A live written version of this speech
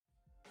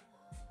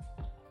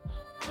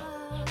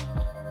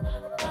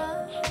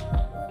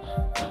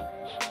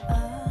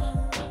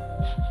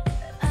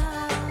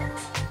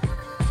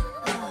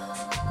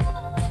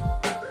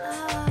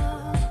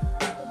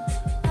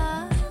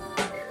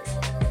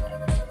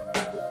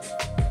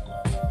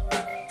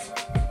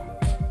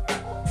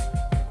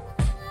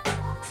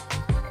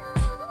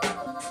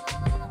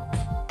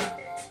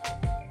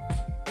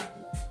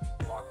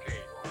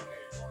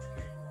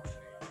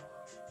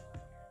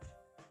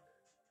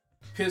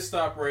Pit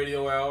Stop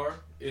Radio Hour.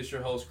 It's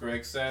your host,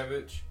 Greg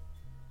Savage,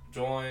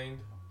 joined,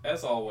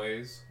 as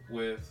always,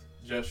 with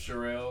Jess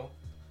Sherrill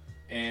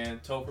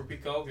and Topher P.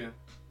 Kogan.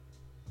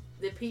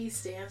 The P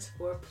stands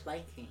for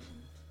planking.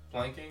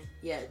 Planking?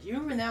 Yeah, do you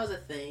remember when that was a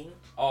thing?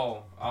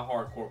 Oh, I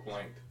hardcore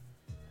planked.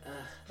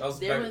 That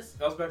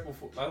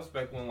was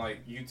back when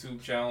like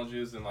YouTube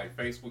challenges and like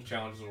Facebook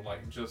challenges were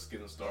like just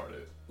getting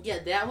started. Yeah,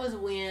 that was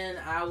when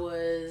I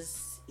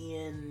was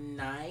in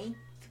 9th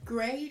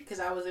grade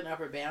because I was in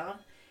Upper Bound,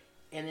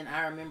 and then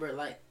I remember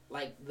like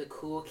the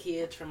cool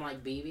kids from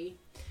like BB,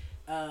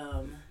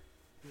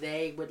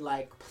 they would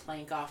like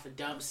plank off of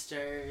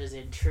dumpsters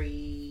and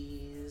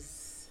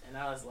trees. And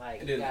I was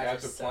like, and then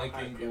after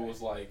planking, it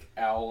was like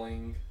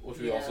owling, which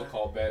we also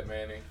call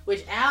Batmaning.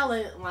 Which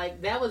owling,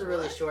 like, that was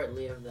really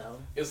short-lived, though.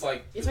 It's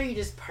like... It's where you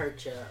just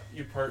perch up.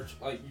 You perch,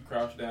 like, you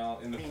crouch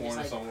down in the corner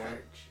like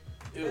somewhere.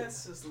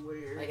 That's just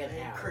weird. Like an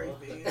owl.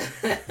 Creepy.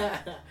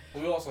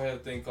 We also had a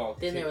thing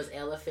called... Then there was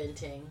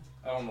elephanting.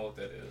 I don't know what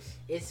that is.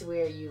 It's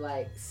where you,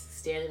 like,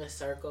 stand in a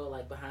circle,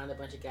 like, behind a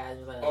bunch of guys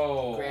and, like,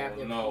 grab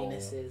their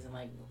penises and,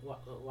 like,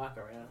 walk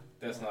around.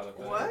 That's not a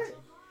thing. What?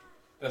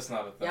 That's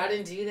not a thing. Y'all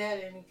didn't do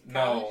that in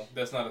college? No,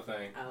 that's not a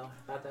thing. Oh,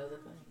 I thought that was a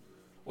thing.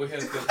 We had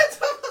to...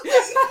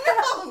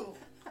 No!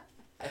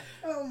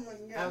 Oh my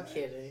god. I'm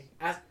kidding.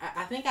 I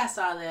think I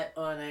saw that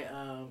on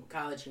a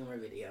College Humor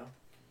video.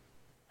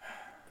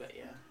 But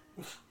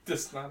yeah.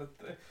 That's not a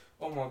thing.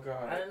 Oh my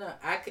god. I don't know.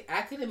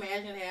 I could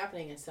imagine it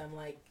happening in some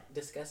like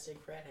disgusting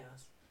frat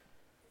house.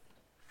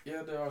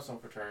 Yeah, there are some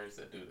fraternities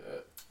that do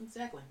that.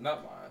 Exactly.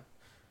 Not mine.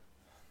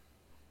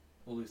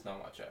 At least not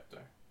my chapter.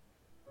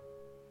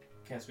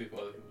 Can't speak for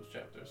other people's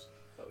chapters.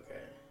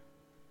 Okay.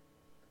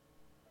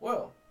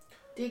 Well.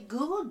 Did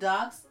Google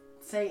Docs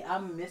say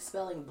I'm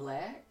misspelling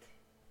black?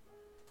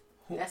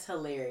 That's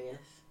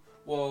hilarious.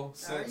 Well,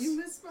 since... Are you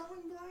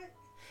misspelling black?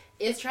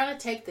 It's trying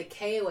to take the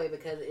K away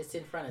because it's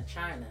in front of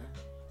China.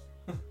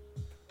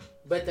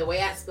 But the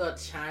way I spelled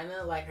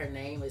China, like her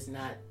name is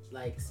not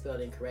like spelled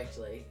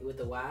incorrectly with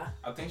the Y.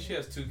 I think she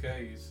has 2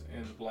 Ks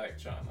in Black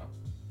China.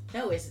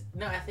 I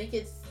think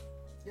it's...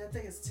 Yeah, I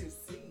think it's 2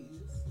 C's.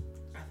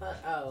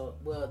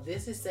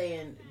 This is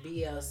saying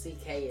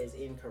BLCK is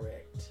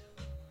incorrect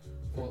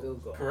for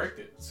Google. Correct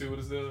it. See what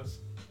it does.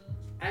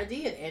 I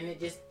did, and it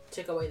just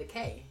took away the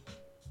K.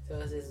 So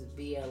it says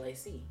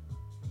BLAC.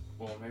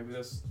 Well, maybe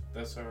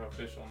that's her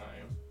official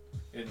name.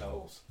 It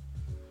knows.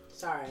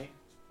 Sorry.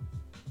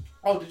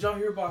 Oh, did y'all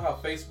hear about how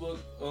Facebook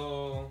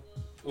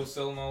was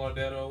selling all our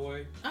data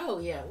away? Oh,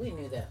 yeah, we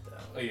knew that, though.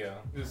 Oh, yeah,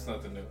 it's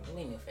nothing new.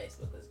 We knew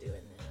Facebook was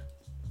doing that.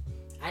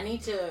 I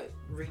need to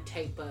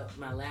retape up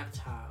my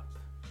laptop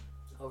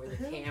over the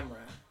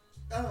camera.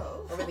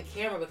 Oh. Over the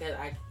camera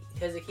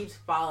because it keeps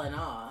falling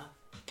off.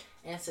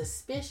 And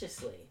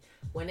suspiciously,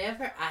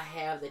 whenever I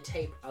have the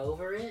tape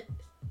over it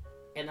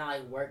and I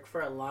like work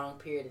for a long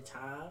period of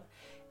time,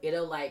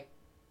 it'll like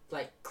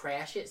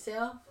crash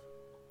itself.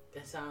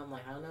 And so I'm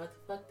like, I don't know what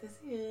the fuck this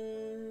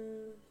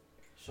is.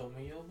 Show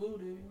me your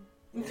booty.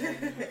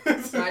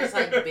 Yeah. So I just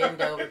like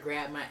bend over,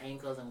 grab my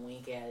ankles and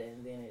wink at it,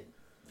 and then it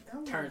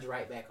turns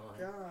right back on.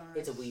 Gosh.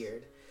 It's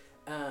weird.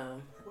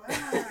 Wow.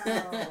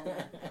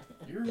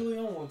 You're really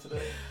on one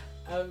today.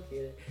 I'm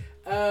kidding.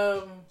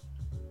 Let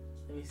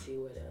me see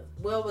what else.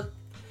 Well,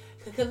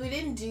 because we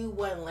didn't do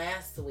one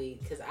last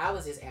week because I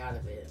was just out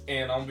of it.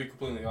 And I'm gonna be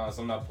completely honest,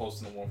 I'm not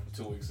posting the one from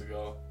 2 weeks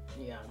ago.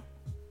 Yeah.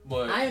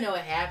 But I don't know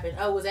what happened.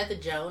 Oh, was that the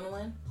Joan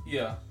one?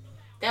 Yeah.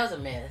 That was a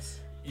mess.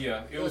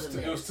 Yeah, it was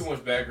too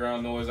much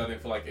background noise. I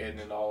didn't feel like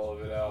editing all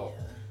of it out.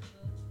 Yeah.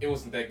 It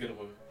wasn't that good of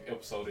an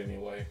episode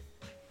anyway.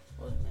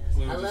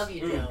 I love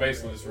you, We Joan. were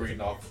basically just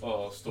reading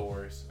off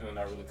stories and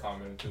not really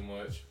commenting too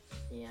much.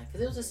 Yeah,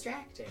 because it was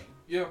distracting.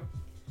 Yeah.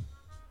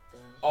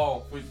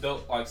 Oh,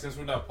 since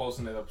we're not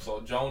posting that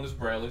episode, Joan is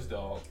Bradley's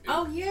dog.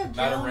 Oh yeah, Joan.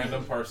 Not a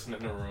random person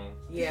in the room.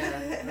 Yeah,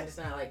 it's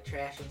not like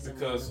trashing some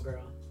random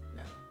girl.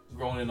 No.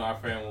 Growing in our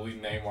family, we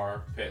name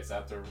our pets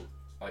after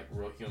like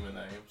real human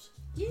names.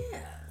 Yeah.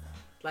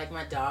 Like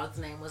my dog's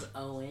name was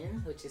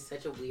Owen, which is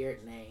such a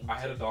weird name. I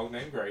had a dog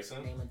named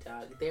Grayson. Name a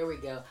dog. There we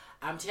go.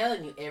 I'm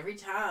telling you, every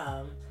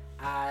time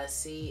I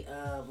see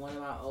one of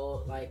my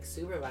old like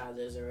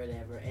supervisors or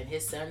whatever, and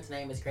his son's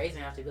name is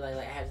Grayson, I have to be like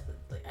I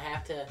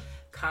have to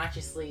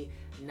consciously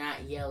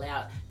not yell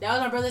out, "That was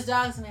my brother's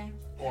dog's name."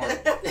 Or do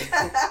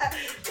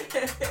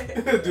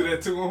that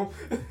to him.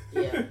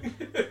 Yeah.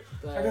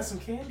 But, I got some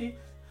candy.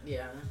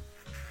 Yeah.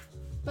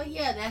 But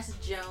yeah, that's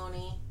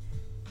Joni.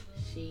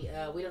 She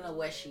we don't know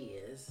what she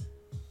is.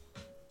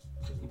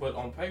 But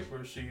on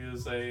paper, she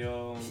is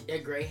a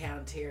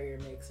Greyhound Terrier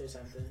mix or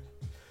something.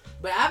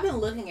 But I've been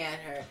looking at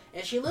her,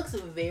 and she looks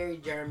very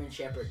German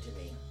Shepherd to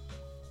me.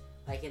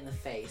 Like in the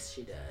face,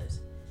 she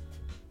does.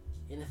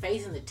 In the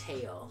face and the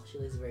tail, she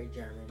looks very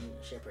German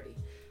Shepherdy.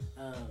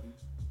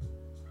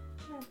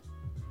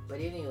 But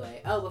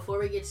anyway, before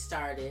we get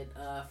started,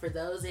 for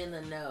those in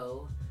the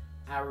know,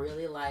 I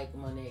really like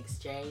Monet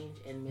Exchange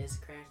and Miss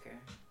Cracker.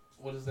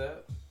 What is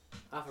that?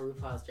 Off of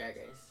RuPaul's Drag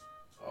Race.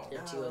 Oh.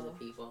 They're two other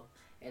people,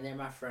 and they're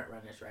my front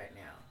runners right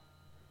now.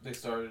 They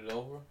started it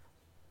over?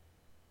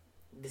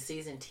 the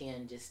season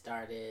 10 just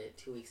started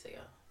 2 weeks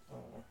ago.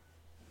 Oh.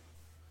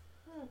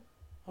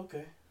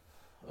 Okay.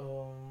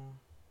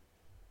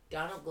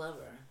 Donald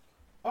Glover.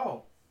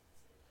 Oh.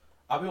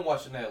 I've been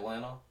watching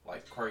Atlanta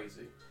like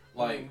crazy.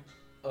 Like,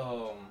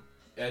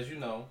 as you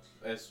know,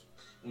 as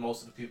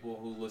most of the people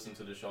who listen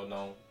to the show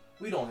know,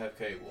 we don't have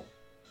cable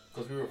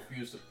because we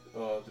refuse to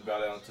bow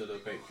down to the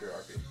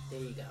patriarchy. There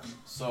you go.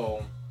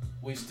 So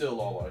we steal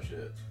all our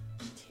shit.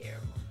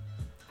 Terrible.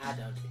 I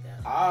don't do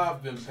that.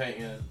 I've been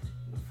paying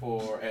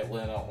for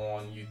Atlanta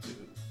on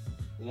YouTube,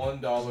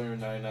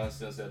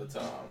 $1.99 at a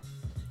time.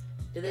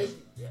 Do they?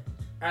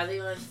 Are they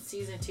on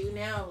season 2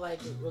 now? Like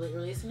really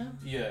releasing them?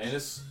 Yeah, and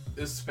this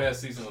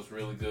past season was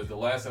really good. The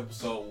last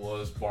episode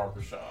was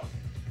Barbershop.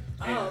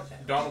 And okay.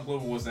 Donald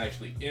Glover wasn't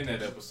actually in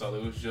that episode.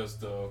 It was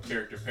just the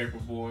character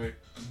Paperboy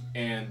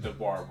and the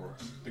barber.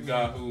 The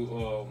guy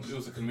who it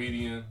was a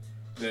comedian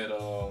that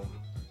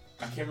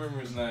I can't remember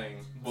his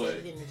name, but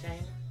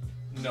Entertainer?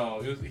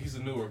 no, he's a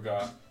newer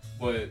guy.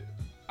 But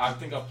I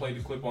think I played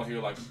the clip on here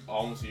like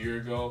almost a year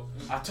ago.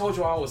 I told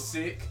you I was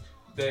sick.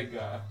 That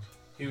guy,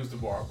 he was the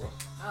barber.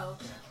 Oh,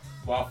 okay.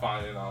 Well, I'll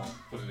find it and I'll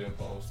put it in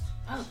post.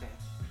 Okay.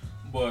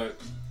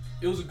 But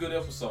it was a good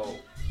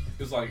episode. It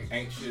was like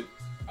ain't shit.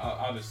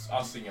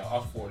 I'll sing y'all.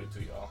 I'll forward it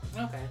to y'all.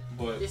 Okay.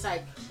 But just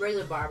like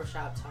regular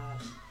barbershop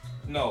talk.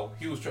 no,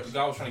 the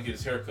guy was trying to get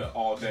his hair cut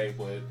all day,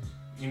 but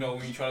you know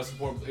when you try to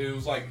support, it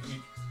was like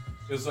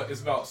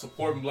it's about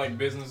supporting black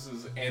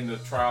businesses and the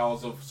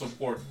trials of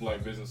supporting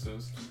black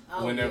businesses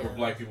whenever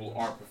black people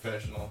aren't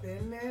professional.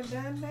 Been there,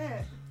 done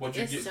that.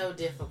 It's so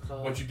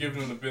difficult. But you're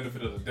giving them the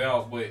benefit of the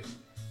doubt, but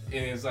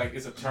it's like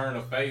it's a turn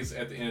of face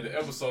at the end of the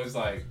episode. It's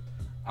like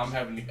I'm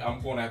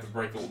going to have to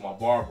break up with my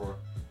barber,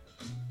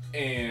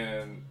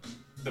 and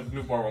the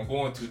new barber I'm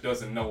going to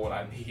doesn't know what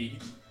I need.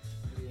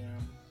 Yeah.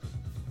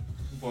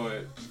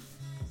 But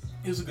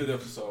it was a good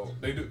episode.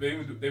 They've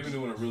been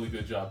doing a really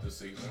good job this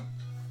season.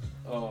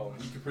 You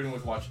can pretty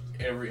much watch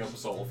every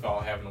episode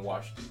without having to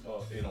watch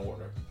it in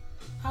order.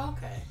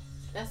 Okay,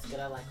 that's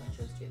good. I like when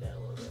shows do that a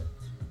little bit.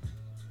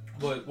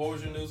 But what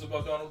was your news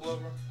about Donald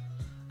Glover?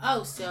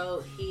 Oh,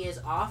 so he is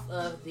off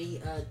of the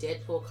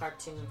Deadpool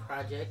cartoon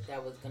project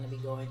that was going to be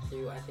going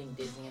through, I think,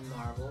 Disney and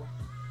Marvel.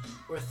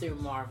 Or through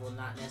Marvel,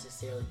 not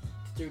necessarily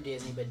through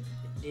Disney, but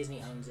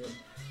Disney owns it.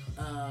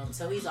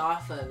 So he's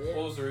off of it.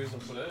 What was the reason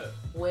for that?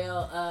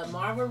 Well,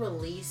 Marvel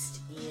released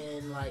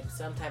in like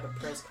some type of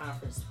press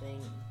conference thing.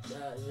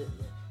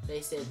 They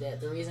said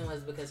that the reason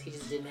was because he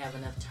just didn't have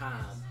enough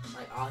time.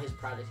 Like all his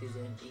projects he's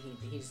in,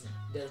 he just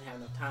doesn't have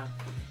enough time.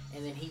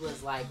 And then he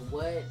was like,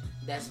 "What?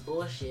 That's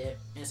bullshit."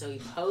 And so he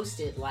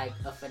posted like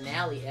a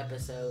finale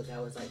episode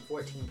that was like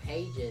 14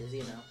 pages,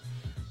 you know,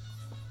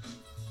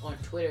 on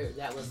Twitter.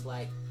 That was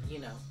like, you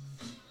know,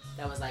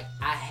 that was like,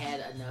 I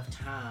had enough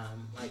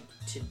time like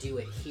to do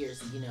it. Here's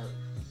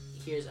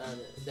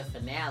the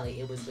finale.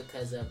 It was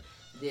because of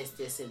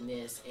this, and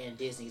this, and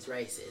Disney's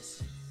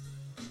racist.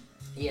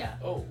 Yeah.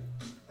 Oh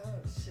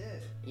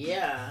shit.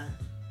 Yeah.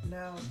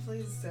 No,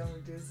 please tell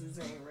me Disney's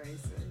ain't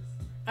racist.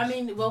 I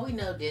mean, well, we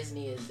know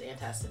Disney is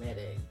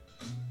anti-Semitic.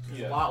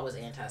 Yeah. Walt was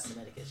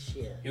anti-Semitic as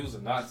shit. He was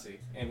a Nazi,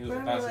 and he was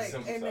But a Nazi like,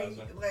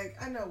 sympathizer. and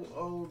I know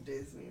old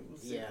Disney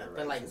was super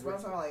but like, racist, but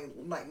I'm talking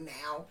like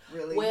now,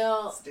 really.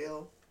 Well,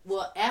 still.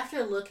 Well,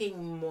 after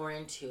looking more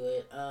into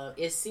it,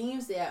 it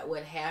seems that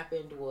what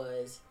happened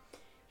was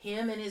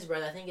him and his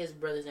brother. I think his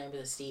brother's name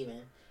was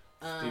Steven.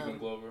 Steven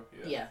Glover.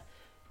 Yeah.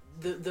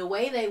 The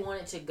way they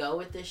wanted to go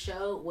with the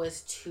show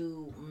was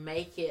to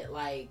make it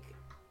like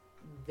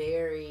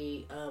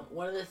very.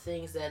 One of the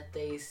things that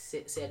they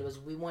said was,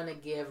 we want to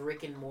give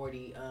Rick and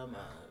Morty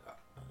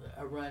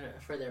a run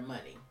for their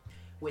money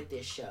with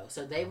this show.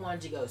 So they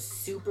wanted to go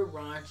super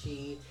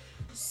raunchy,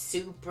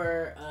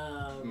 super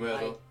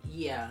metal.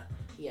 Yeah.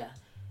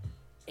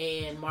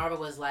 And Marvel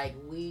was like,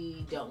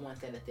 we don't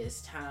want that at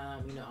this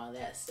time, you know, all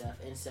that stuff.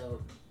 And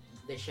so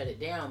they shut it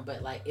down.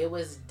 But like, it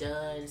was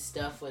done.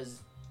 Stuff was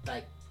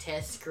like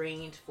test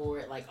screened for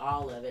it, like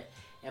all of it.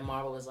 And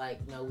Marvel was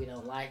like, no, we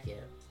don't like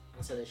it.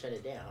 And so they shut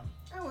it down.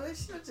 Oh, well, they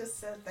should have just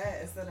said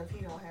that instead of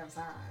he don't have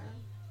time.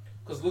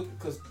 Because you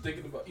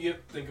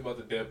have to think about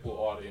the Deadpool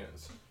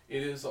audience.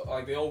 It is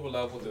like they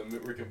overlap with the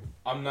Rick and...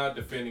 I'm not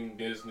defending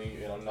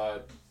Disney and I'm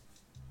not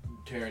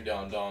tearing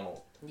down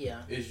Donald.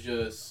 Yeah. It's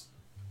just,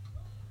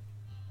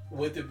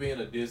 with it being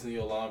a Disney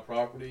aligned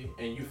property,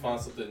 and you find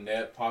something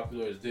that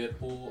popular as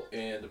Deadpool,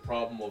 and the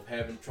problem of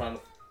trying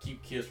to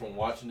keep kids from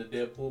watching the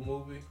Deadpool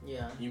movie.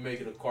 Yeah. You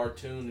make it a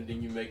cartoon, and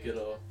then you make it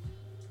a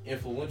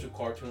influential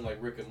cartoon like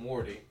Rick and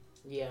Morty.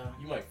 Yeah.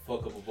 You might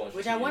fuck up a bunch of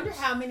kids. I wonder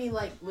how many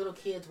like little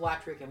kids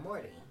watch Rick and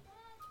Morty.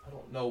 I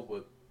don't know,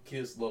 but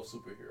kids love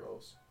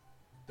superheroes.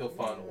 They'll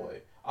find a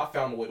way. I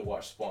found a way to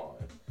watch Spawn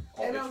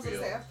on And HBO. I was gonna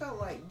say, I felt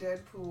like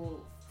Deadpool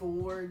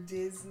for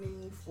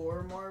Disney,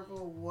 for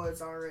Marvel,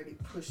 was already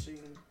pushing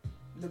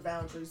the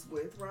boundaries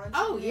with Ron.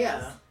 Oh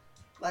yeah.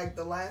 Like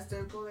the last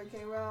Deadpool that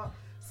came out.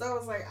 So I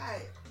was like,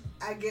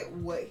 I get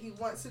what he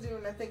wants to do,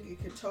 and I think it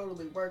could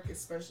totally work,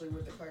 especially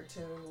with the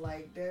cartoon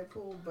like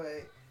Deadpool.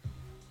 But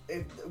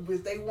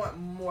if they want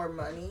more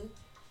money,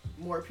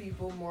 more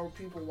people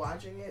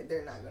watching it,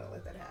 they're not gonna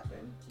let that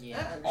happen.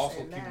 Yeah.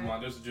 Also, keep in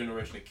mind, there's a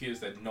generation of kids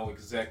that know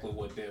exactly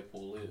what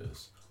Deadpool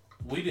is.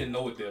 We didn't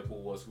know what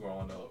Deadpool was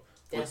growing up,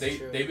 but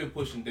they've been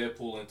pushing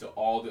Deadpool into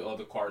all the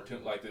other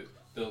cartoons, like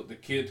the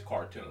kids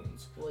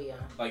cartoons. Well, yeah.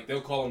 Like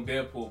they'll call him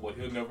Deadpool, but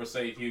he'll never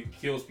say he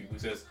kills people. He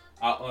says,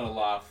 "I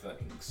unalive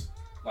things."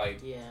 Like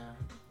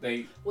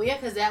they. Well, yeah,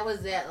 because that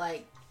was that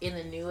like in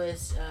the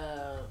newest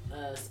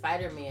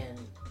Spider-Man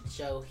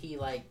show, he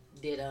like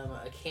did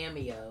a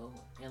cameo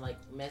and like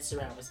messed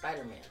around with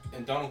Spider-Man.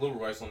 And Donald Glover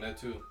writes on that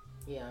too.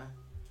 Yeah.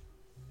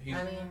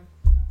 I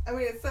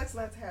mean, it sucks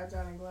not to have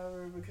Donald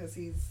Glover because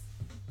he's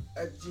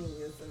a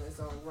genius in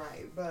his own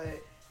right,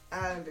 but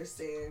I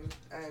understand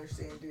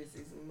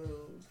Disney's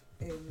move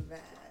in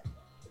that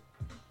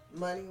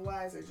money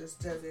wise, it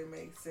just doesn't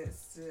make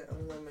sense to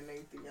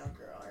eliminate the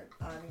younger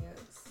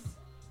audience.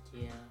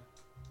 Yeah.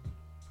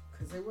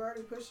 Because they were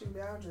already pushing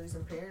boundaries,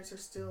 and parents are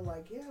still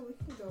like, yeah, we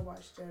can go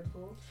watch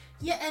Deadpool.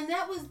 Yeah, and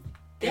that was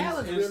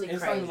really crazy.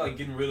 It's not even like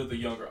getting rid of the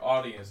younger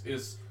audience.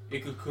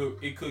 It could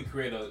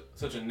create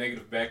such a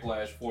negative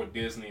backlash for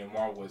Disney and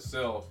Marvel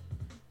itself.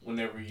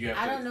 Whenever you have,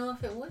 I don't know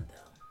if it would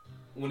though.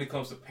 When it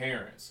comes to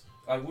parents,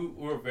 like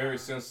we're very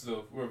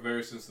sensitive. We're a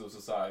very sensitive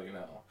society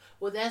now.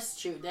 Well, that's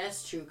true.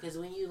 That's true. Because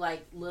when you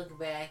like look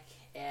back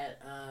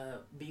at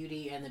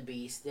Beauty and the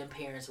Beast, them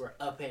parents were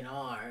up in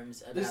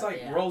arms about It's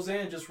like that.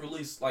 Roseanne just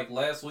released like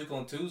last week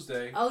on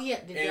Tuesday. Oh yeah,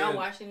 did y'all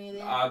watch any of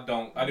that?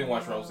 I didn't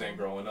watch Roseanne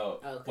growing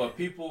up. Okay. But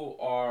people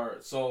are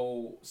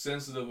so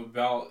sensitive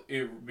about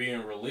it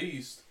being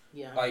released.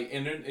 Yeah. Like,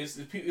 and then it's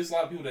a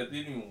lot of people that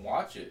didn't even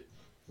watch it.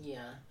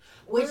 Yeah.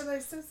 What are they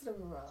sensitive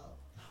about?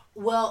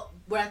 Well,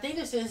 what I think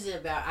they're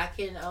sensitive about, I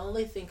can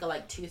only think of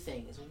like two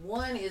things.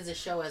 One is the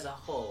show as a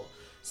whole.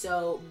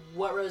 So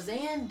what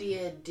Roseanne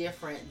did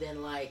different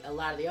than like a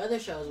lot of the other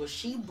shows was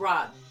she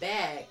brought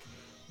back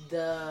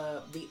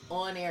the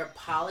on-air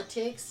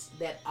politics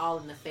that All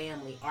in the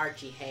Family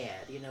Archie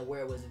had, you know, where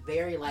it was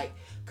very like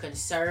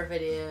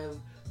conservative,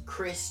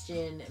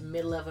 Christian,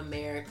 middle of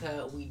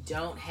America. We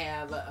don't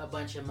have a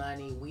bunch of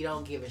money. We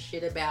don't give a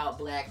shit about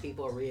black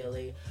people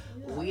really.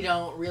 Yeah. We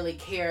don't really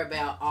care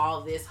about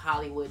all this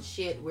Hollywood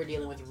shit. We're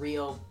dealing with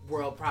real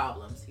world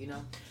problems, you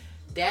know.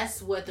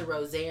 That's what the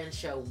Roseanne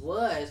show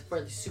was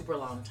for the super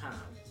long time.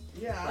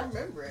 Yeah, I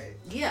remember it.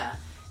 Yeah.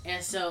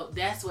 And so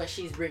that's what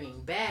she's bringing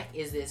back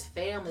is this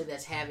family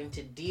that's having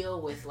to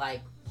deal with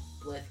like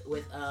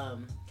with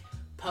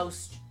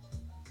post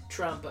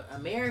Trump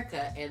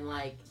America and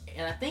I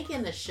think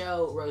in the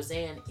show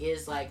Roseanne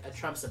is like a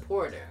Trump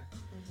supporter.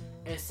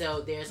 Mm-hmm. And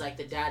so there's like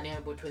the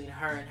dynamic between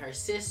her and her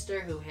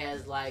sister who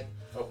has like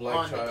a black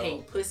on child. The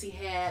pink pussy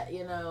hat,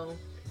 you know.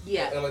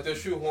 Yeah. And like they're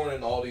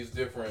shoehorning all these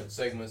different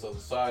segments of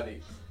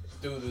society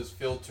through this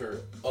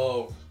filter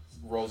of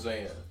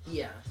Roseanne.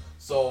 Yeah.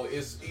 So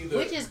it's either,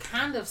 which is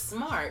kind of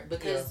smart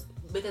because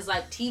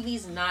like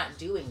TV's not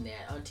doing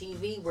that. On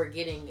TV we're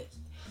getting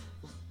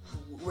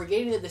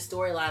to the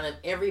storyline of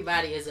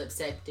everybody is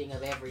accepting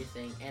of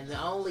everything, and the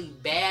only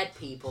bad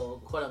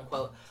people, quote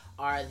unquote,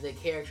 are the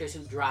characters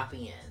who drop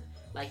in.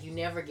 Like you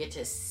never get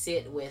to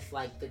sit with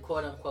like the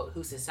quote unquote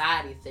who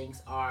society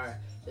thinks are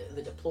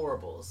the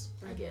deplorables,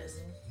 I guess.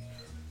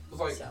 It's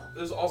like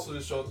there's also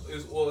this show.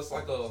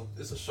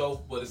 It's a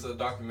show, but it's a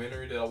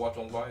documentary that I watch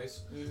on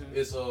Vice. Mm-hmm.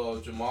 It's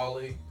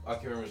Jamali. I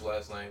can't remember his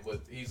last name, but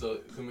he's a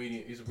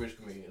comedian. He's a British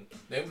comedian.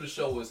 The name of the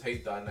show is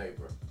Hate Thy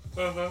Neighbor.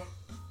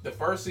 The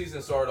first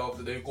season started off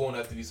that they're going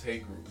after these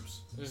hate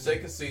groups. Mm-hmm.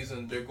 Second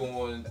season they're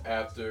going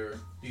after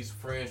these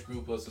fringe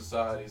group of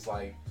societies.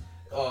 Like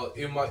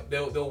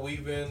they'll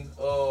weave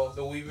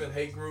in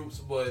hate groups,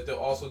 but they'll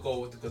also go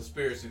with the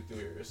conspiracy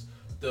theorists.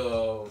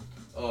 The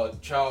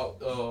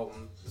child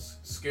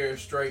scared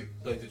straight,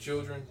 like the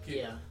children,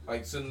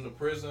 like sitting in the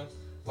prison,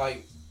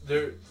 like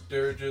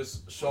they're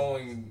just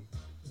showing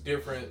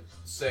different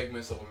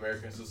segments of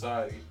American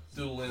society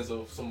through the lens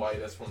of somebody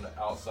that's from the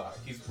outside.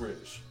 He's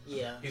British.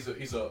 Yeah. He's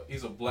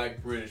a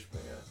black British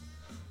man.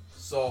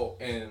 So,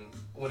 and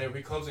whenever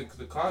he comes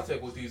into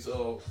contact with these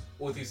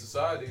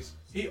societies,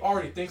 he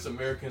already thinks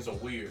Americans are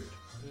weird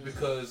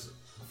because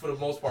for the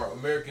most part,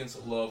 Americans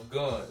love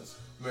guns.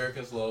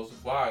 Americans love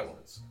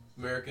violence.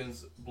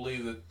 Americans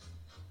believe that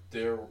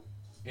they're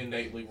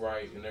innately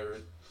right and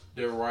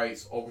their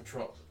rights over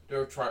Trump.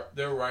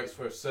 Their rights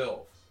for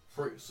self,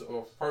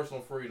 or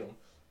personal freedom,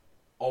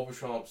 over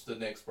trumps the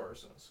next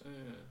person's.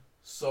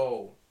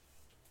 So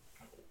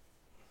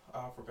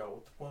I forgot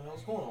what the point I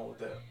was going on with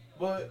that.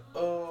 But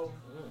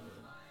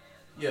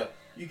yeah,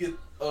 you get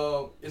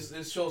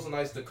it shows a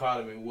nice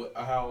dichotomy with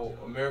how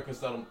America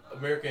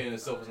in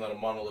itself is not a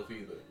monolith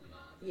either.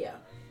 Yeah.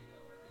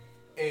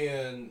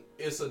 And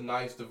it's a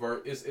nice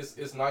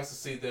it's nice to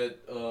see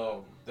that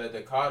that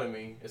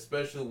dichotomy,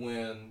 especially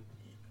when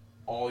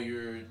all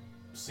you're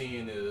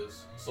seeing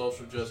is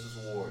social justice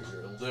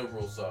warrior,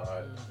 liberal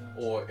side,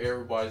 or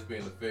everybody's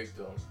being the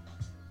victim.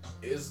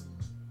 It's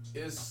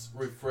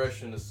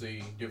refreshing to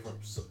see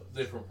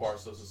different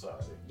parts of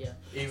society. Yeah.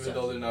 Even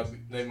though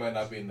they might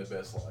not be in the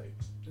best light.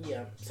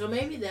 Yeah. So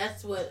maybe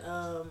that's what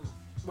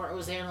what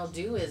Roseanne will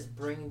do is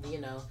bring,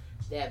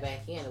 that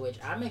back in, which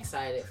I'm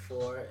excited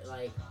for.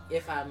 Like,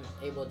 if I'm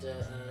able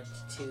to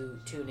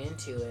tune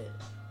into it,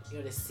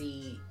 to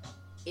see,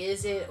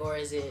 is it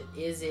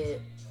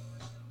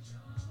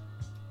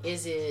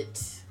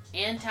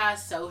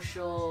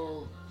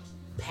antisocial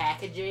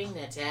packaging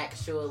that's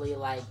actually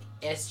like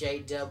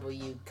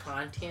SJW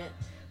content,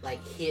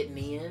 like hidden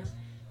in,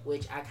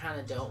 which I kind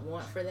of don't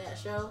want for that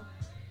show,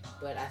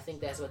 but I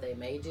think that's what they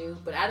may do.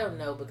 But I don't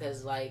know,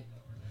 because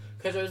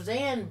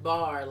Roseanne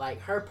Barr,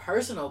 like, her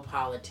personal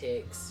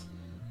politics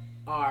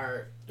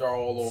they're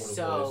all over the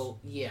place.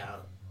 Yeah,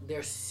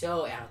 they're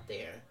so out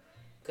there.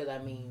 Because, I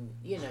mean,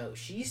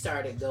 she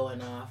started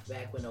going off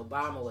back when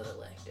Obama was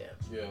elected.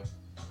 Yeah.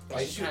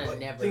 Like, she kind of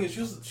never thing is,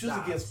 she was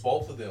against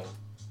both of them.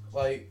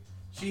 Like,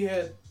 she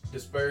had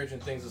disparaging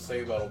things to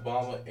say about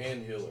Obama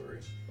and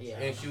Hillary. Yeah.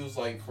 And she was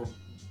like for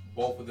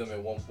both of them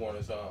at one point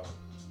in time.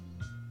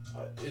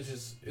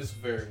 It's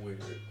very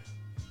weird.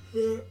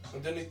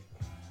 And then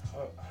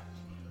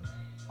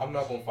I'm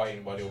not gonna fight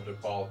anybody over their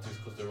politics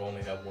because they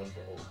only have one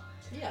vote.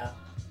 Yeah.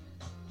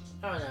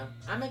 I don't know.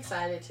 I'm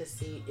excited to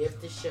see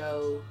if the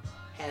show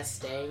has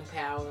staying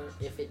power.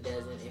 If it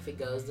doesn't, if it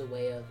goes the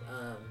way of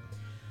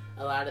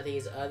a lot of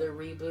these other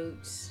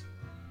reboots.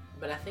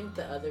 But I think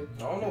the other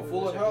I don't know.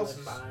 Fuller House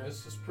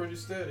is just pretty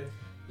steady.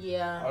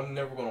 Yeah. I'm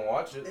never gonna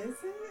watch it. Is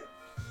it?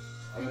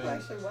 People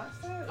actually watch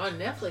that? On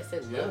Netflix, they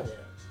love it.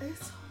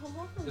 It's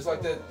horrible. It's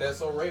like that. That's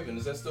So Raven.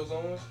 Is that still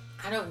going?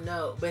 I don't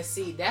know, but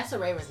see, That's So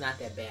Raven's not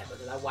that bad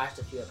because I watched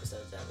a few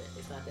episodes of it.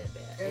 It's not that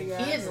bad. And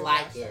kids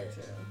like it.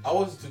 I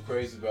wasn't too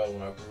crazy about it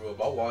when I grew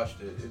up. I watched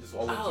it. It just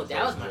always. Oh,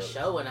 that was my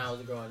show when I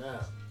was growing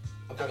up.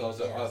 I think I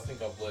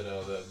played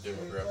out of that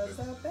demographic. It was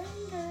a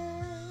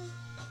banger.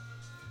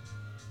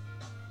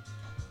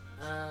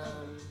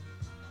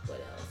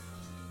 What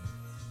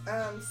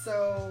else? So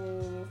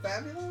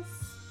Fabulous.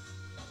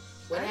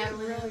 What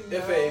happened?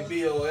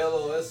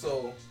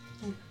 FABOLOSO.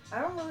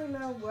 I don't really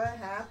know what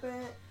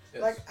happened.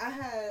 Yes. Like, I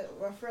had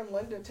my friend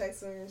Linda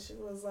text me and she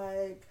was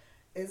like,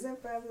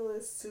 "Isn't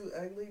Fabulous too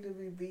ugly to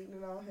be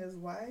beating on his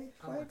wife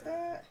like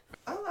that?"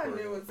 All I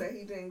knew was that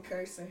he didn't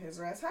curse in his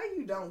raps. How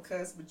you don't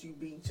cuss but you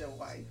beat your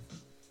wife?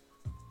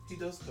 He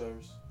does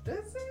curse.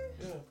 Does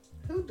he? Yeah.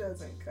 Who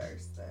doesn't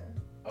curse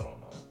then? I don't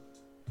know.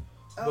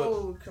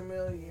 Oh,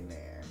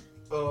 Chameleonaire.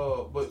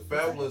 But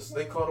Fabulous,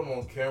 they caught him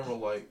on camera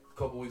like a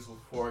couple weeks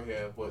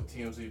beforehand, but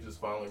TMZ just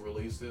finally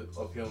released it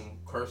of him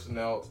cursing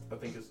out. I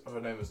think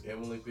her name is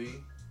Emily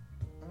B,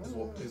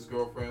 his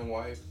girlfriend,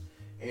 wife,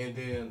 and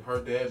then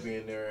her dad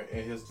being there,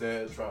 and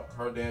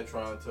her dad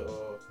trying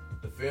to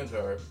defend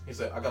her. He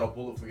said, "I got a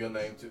bullet for your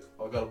name too.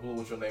 I got a bullet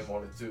with your name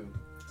on it too."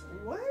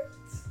 What?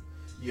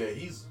 Yeah,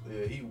 he's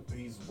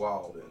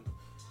wild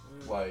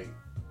and like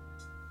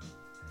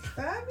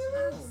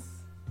Fabulous.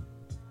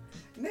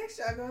 Next,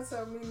 y'all gonna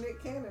tell me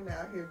Nick Cannon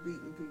out here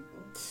beating people.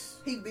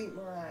 He beat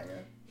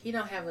Mariah. He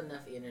don't have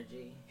enough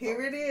energy.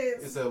 Here it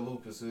is. It's that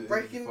Lupus.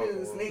 Breaking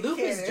news. Nick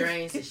Lupus Cannon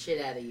drains the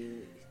shit out of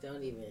you.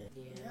 Don't even.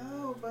 Yeah.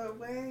 No, but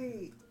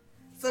wait.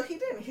 So he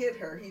didn't hit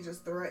her. He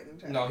just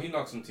threatened her. No, he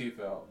knocked some teeth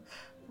out.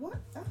 What?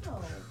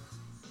 Oh.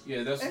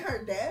 Yeah, that's. And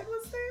her dad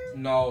was there?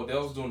 No,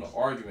 that was during the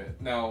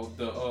argument. Now,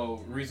 the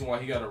reason why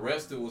he got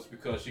arrested was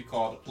because she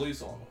called the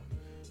police on him.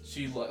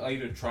 She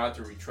later tried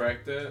to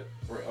retract that.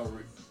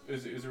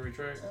 Is it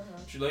retract?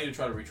 Uh-huh. She later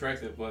tried to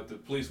retract it, but the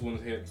police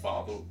went ahead and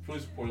filed. The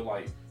police reported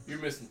like, "You're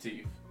missing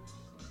teeth."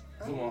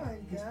 Oh my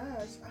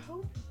gosh!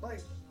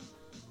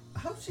 I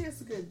hope she has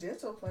a good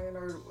dental plan,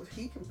 or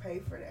he can pay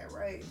for that,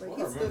 right? Like,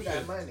 he still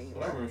got money.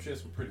 Well, I remember she had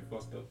some pretty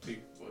fucked up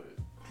teeth,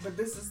 but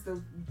this is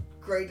the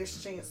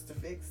greatest chance to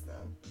fix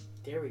them.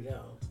 There we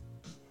go.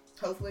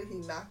 Hopefully, he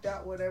knocked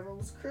out whatever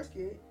was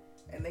crooked,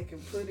 and they can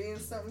put in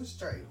something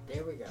straight.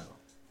 There we go.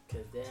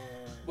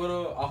 But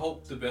I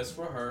hope the best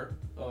for her.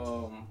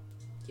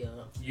 Yeah.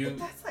 But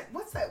that's like,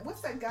 what's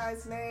that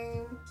guy's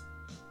name?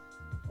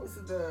 What's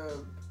it,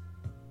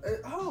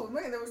 oh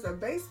man, there was a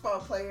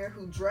baseball player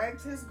who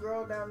dragged his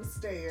girl down the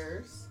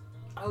stairs.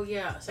 Oh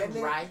yeah,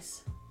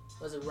 Rice.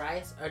 Was it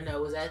Rice? Or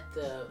no, was that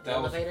the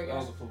elevator guy?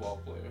 That was a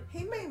football player.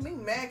 He made me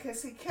mad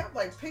because he kept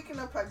like picking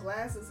up her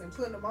glasses and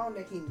putting them on,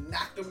 and he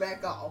knocked them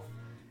back off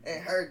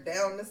and her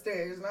down the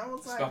stairs, and I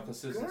was like,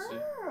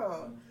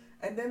 girl.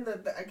 And then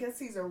I guess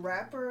he's a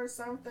rapper or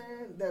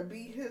something that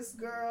beat his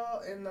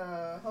girl in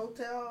the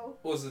hotel.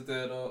 Was it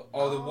that the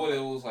boy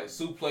that was like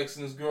suplexing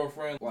his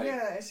girlfriend? Like,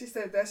 yeah, and she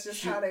said that's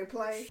just how they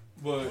play.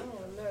 But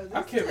oh no,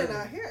 this kid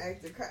out here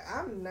acting crazy.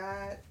 I'm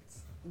not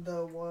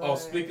the one. Oh,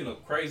 speaking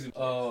of crazy,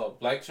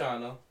 Black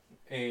China,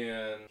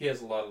 and he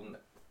has a lot of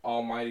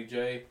Almighty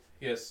J.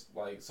 He has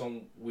like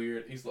some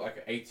weird. He's like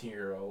an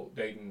 18-year-old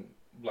dating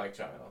Black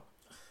China.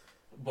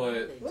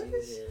 But what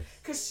is she?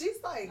 Because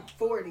she's like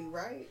 40,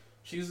 right?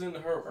 She's in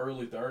her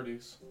early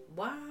 30s.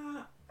 Why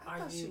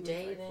are you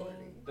dating?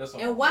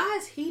 Like, and why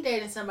is he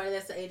dating somebody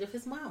that's the age of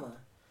his mama?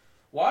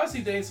 Why is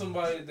he dating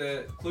somebody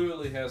that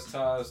clearly has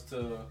ties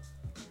to,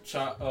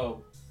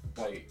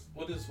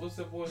 what's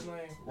that boy's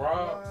name?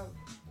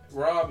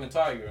 Rob and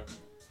Tiger.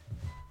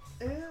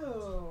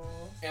 Ew.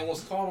 and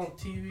was caught on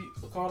TV,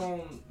 caught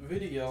on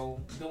video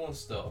doing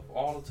stuff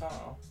all the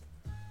time.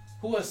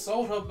 Who has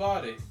sold her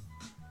body?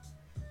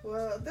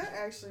 Well, that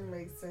actually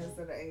makes sense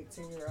that an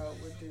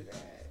 18-year-old would do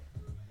that.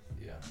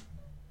 Yeah.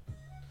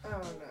 I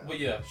don't know. But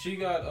yeah, she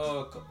got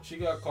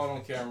caught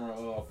on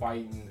camera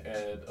fighting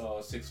at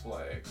Six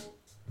Flags.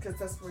 Because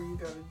that's where you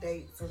go to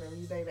dates whenever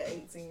you date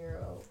an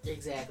 18-year-old.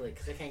 Exactly,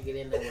 because they can't get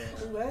in there.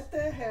 What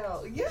the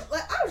hell? Yeah,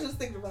 like I was just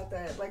thinking about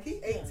that. Like he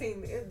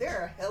 18,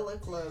 there are hella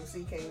clubs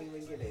he can't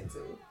even get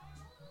into.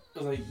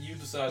 Like you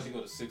decided to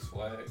go to Six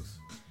Flags.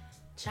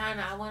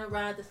 China, I want to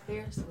ride the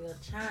Ferris wheel.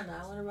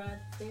 China, I want to ride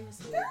the Ferris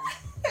wheel.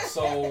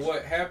 So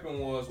what happened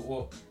was,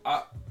 well,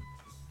 I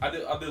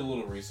did a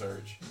little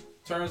research.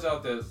 Turns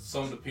out that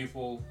some of the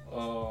people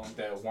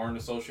that weren't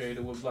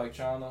associated with Black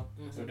China,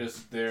 they're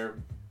just there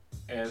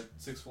at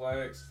Six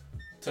Flags,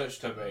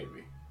 touched her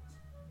baby.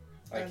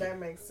 Like, that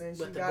makes sense.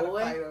 With you the gotta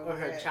boy fight over or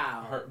her that.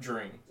 child? Her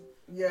dream.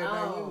 Yeah,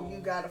 no, you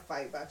gotta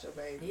fight about your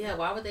baby. Yeah,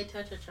 why would they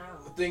touch a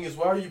child? The thing is,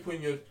 why are you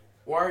putting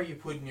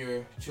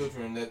your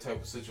children in that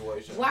type of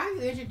situation? Why are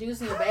you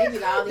introducing your baby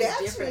to all these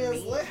different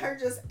men? Let her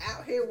just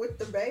out here with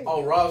the baby.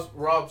 Oh,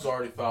 Rob's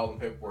already filing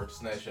paperwork to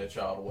snatch that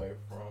child away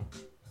from.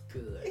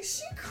 Good. Is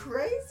she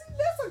crazy?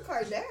 That's a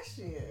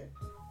Kardashian.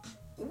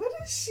 What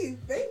is she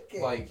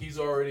thinking? Like, he's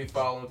already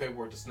filing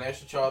paperwork to snatch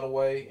the child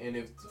away, and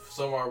if for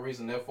some odd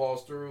reason that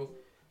falls through,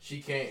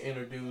 she can't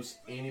introduce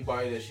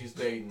anybody that she's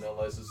dating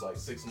unless it's like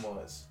 6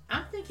 months.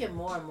 I'm thinking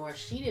more and more,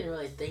 she didn't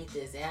really think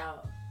this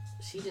out.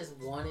 She just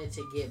wanted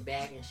to get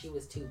back, and she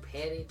was too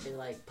petty to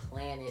like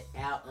plan it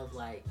out of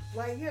like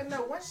yeah,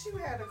 no. Once you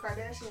had a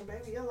Kardashian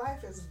baby, your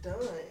life is done.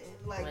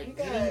 Like you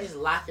gotta, you just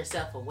lock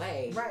yourself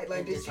away. Right?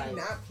 Like, did you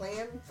not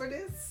plan for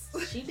this?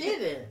 She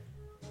didn't.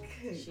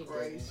 She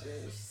gracious.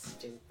 Didn't.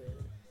 Stupid.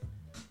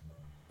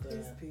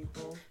 These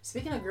people.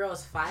 Speaking of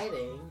girls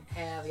fighting,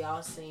 have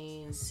y'all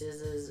seen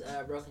SZA's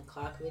Broken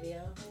Clock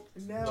video?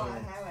 No, I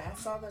haven't. I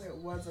saw that it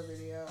was a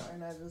video,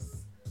 and I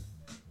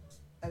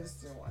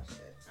just didn't watch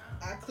it.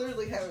 I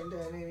clearly haven't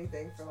done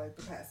anything for like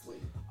the past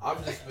week.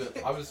 I've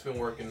just been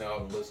working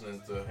out and listening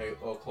to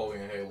Chloe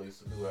and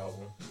Haley's new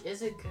album.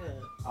 Is it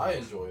good? I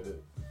enjoyed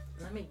it.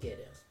 Let me get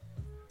it.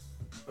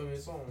 I mean,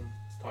 it's on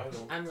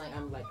Tidal. I'm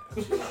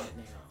shooting it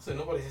now. So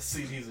nobody has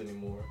CDs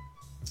anymore.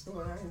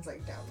 Well, I'm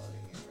like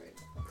downloading it right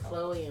now.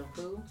 Chloe and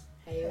who?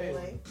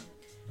 Haley.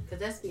 Because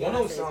that's One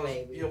of Beyonce's them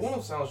baby. Yeah, one of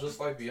them sounds just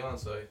like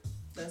Beyonce.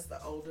 That's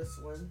the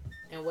oldest one.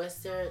 And what's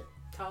their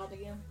called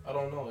again? I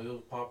don't know. It'll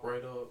pop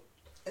right up.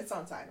 It's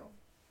on Tidal.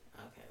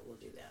 Okay, we'll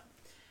do that.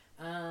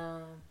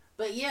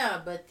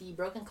 But the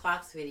Broken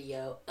Clocks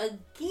video,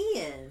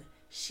 again,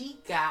 she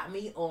got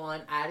me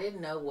on. I didn't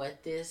know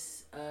what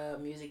this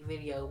music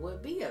video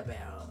would be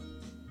about.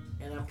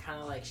 And I'm kind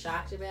of like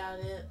shocked about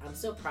it. I'm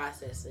still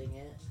processing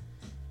it.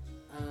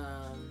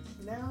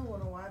 Now I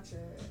want to watch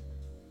it.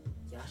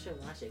 Y'all should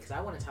watch it because I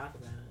want to talk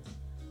about it.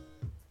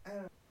 I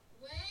don't.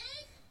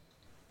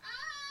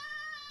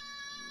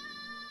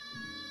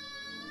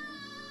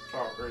 I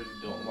already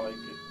don't like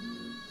it.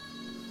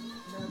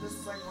 No, this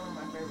is like one of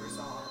my favorite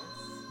songs.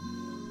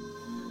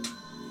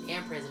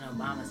 And President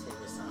Obama's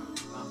favorite song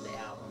off the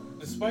album.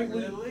 Did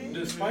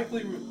Spike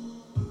Lee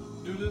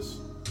do this?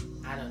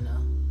 I don't know.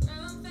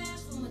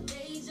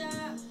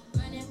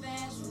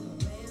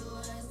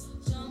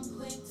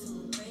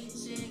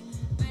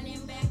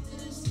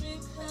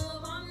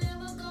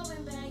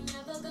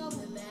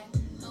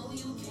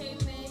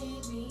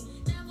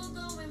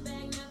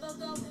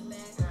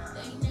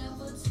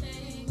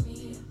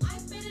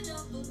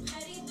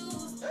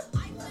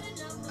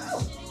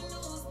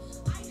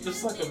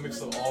 Just like a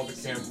mix of all the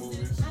camp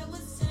movies.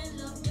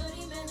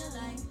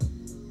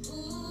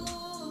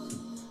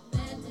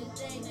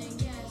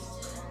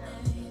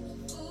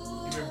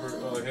 You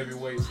remember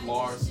Heavyweights,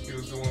 Lars? He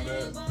was doing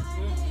that.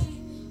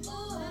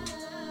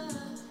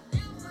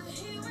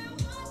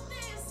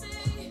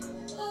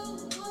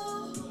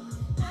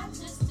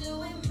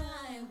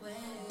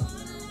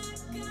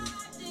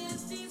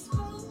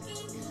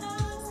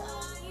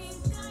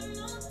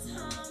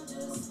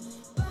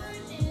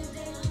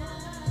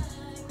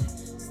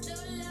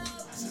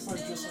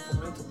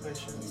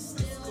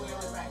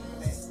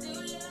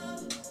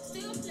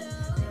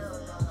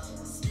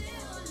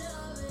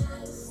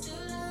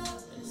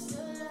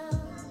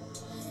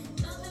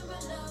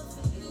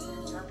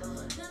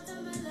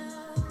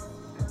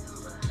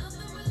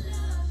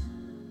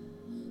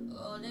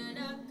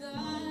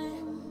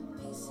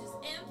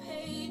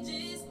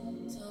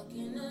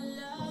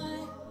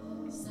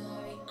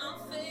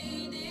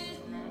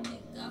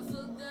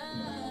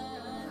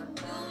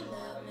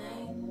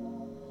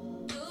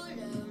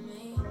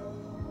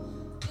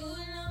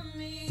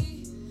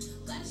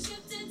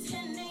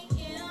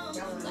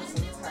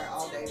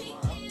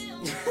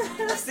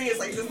 See, it's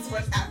like, this is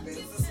what happens.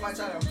 This is why I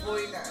try to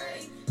avoid her.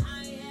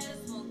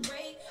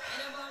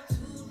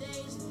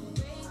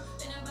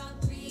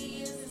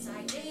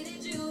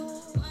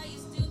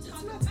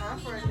 It's not time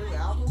for a new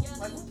album.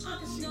 Like, what the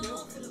fuck is she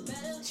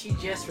doing? She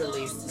just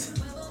released.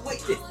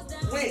 Wait,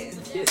 when?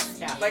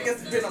 This album. Like,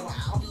 it's been a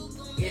while.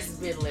 It's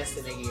been less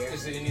than a year.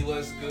 Is it any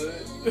less good?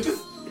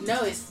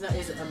 No, it's not.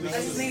 It's I just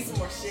amazing. need some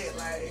more shit.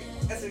 Like,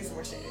 I just need some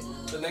more shit.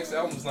 The next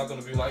album's not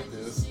gonna be like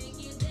this.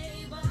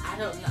 I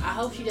don't know. I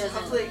hope she doesn't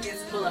Hopefully it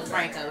gets pull a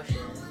Frank better. Ocean.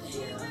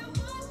 Yeah.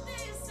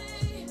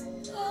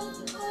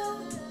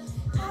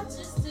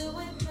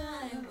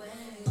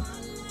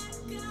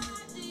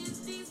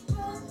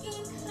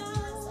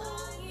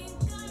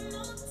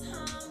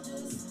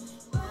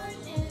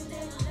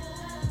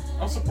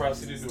 I'm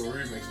surprised he didn't do a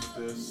remix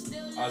with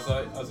this.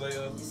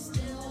 Isaiah.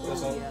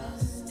 That's on. Yeah.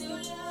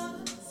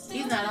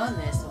 He's not on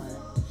this one.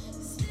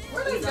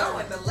 Where they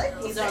going? The lake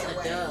was He's on the that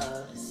way.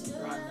 dubs.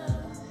 Or on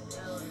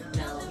the.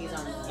 No, he's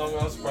on the. No,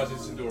 I'm surprised he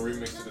didn't do a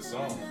remix to the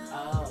song.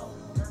 Oh.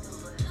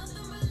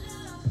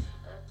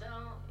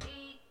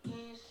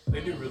 They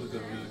do really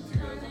good music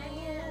together.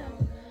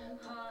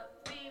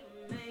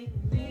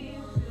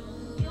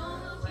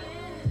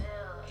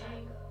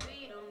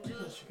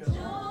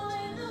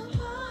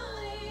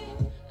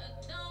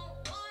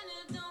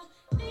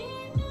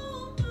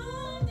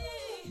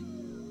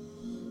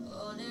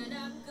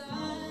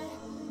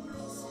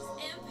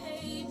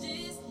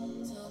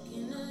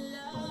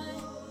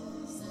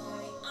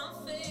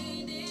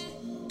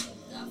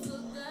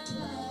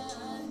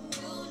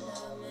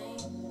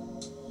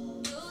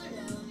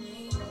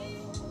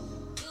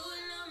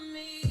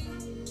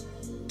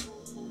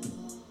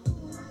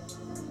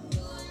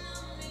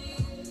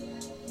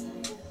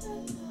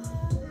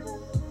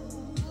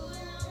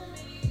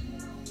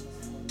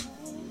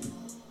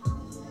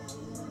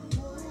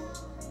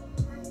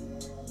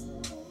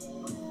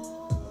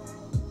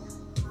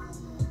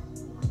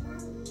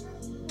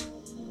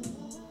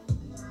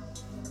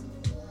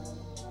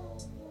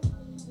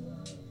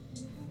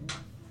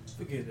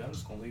 Forget it. I'm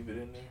just gonna leave it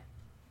in there.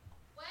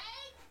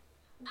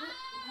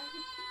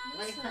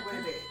 Wait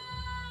with it.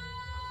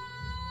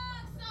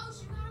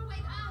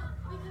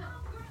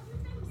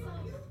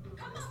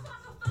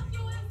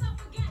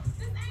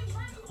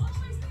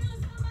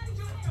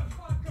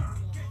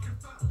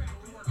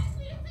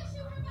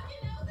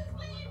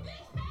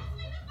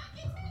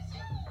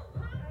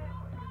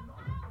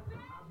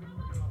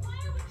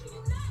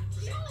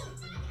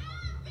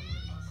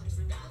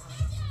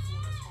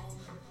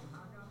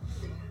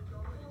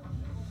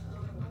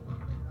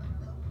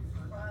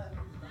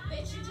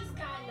 Bitch, you just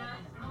got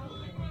knocked out.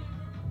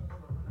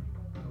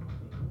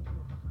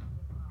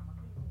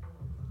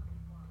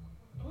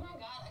 Oh my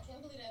god, I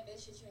can't believe that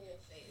bitch hit you in your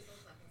face. I'm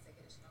fucking sick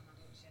of this shit. I'm not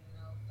doing shit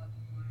no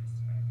fucking more. I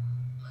swear to God.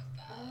 Oh my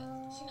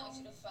god. She knocked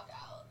you the fuck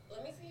out.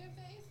 Let me see your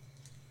face.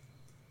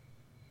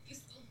 You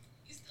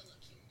still look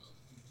cute, boo.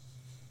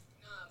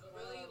 Nah, but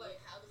really, like,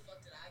 how the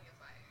fuck did I get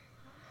fired?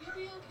 You'll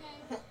be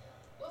okay.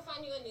 We'll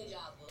find you a new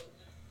job, boo.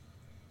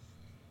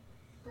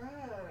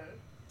 Bruh.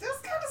 That's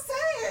kind of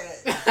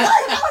sad. Like,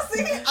 I was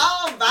singing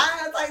all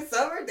vibes, like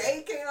summer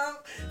day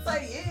camp. It's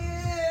like,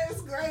 yeah,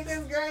 it's great.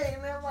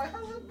 And I'm like,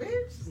 hello,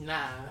 bitch.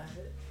 Nah.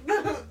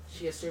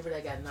 She a stripper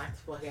that got knocked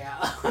the fuck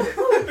out.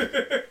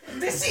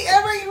 Did she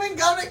ever even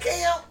go to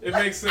camp? It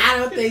makes sense. I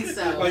don't think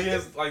so. Like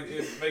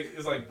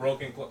it's like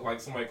broken, like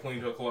somebody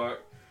cleaned her clock.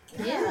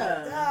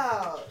 Yeah.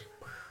 Dog.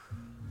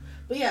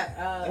 But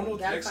yeah, wonder what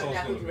the gotta next find song's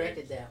out who gonna be.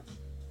 directed them.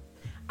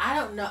 I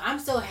don't know. I'm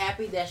so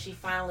happy that she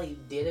finally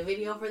did a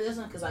video for this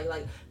one because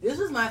like this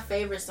was my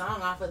favorite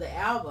song off of the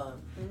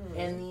album,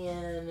 and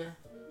then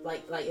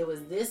like it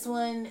was this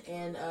one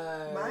and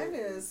Mine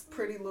is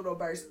Pretty Little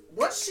Birds.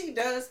 Once she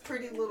does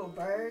Pretty Little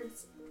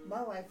Birds,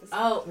 my life is.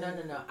 oh no.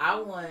 I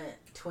want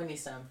 20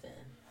 something.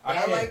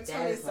 I like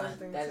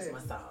 20-something that is too. my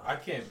song. I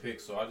can't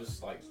pick, so I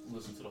just like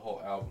listen to the whole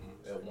album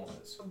at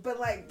once. But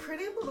like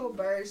Pretty Little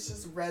Birds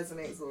just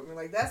resonates with me.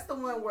 Like that's the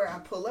one where I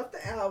pull up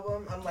the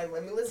album. I'm like,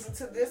 let me listen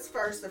to this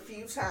first a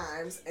few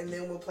times, and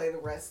then we'll play the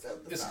rest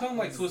of the. It's songs. kind of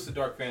like Twisted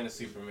Dark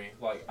Fantasy for me.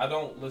 Like I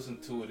don't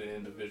listen to it in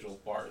individual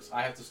parts.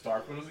 I have to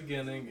start from the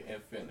beginning and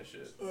finish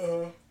it.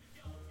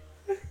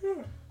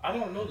 I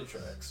don't know the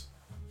tracks.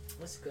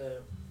 It's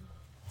good.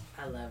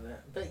 I love it.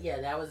 But yeah,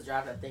 that was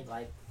dropped I think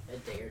like a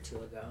day or two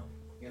ago.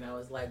 And I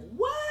was like,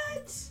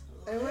 what?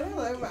 And what I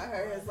love about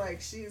her is like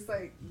she's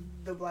like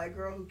the black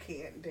girl who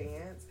can't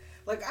dance.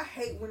 Like I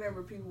hate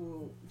whenever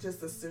people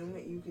just assume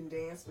that you can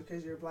dance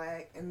because you're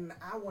black, and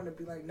I want to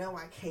be like, no,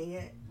 I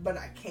can't, but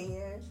I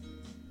can.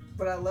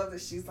 But I love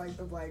that she's like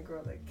the black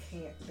girl that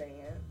can't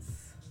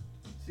dance.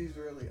 She's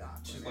really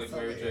awkward. She's like It's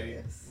Mary J.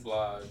 hilarious.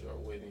 Blige or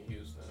Whitney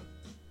Houston.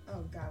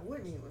 Oh God,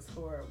 Whitney was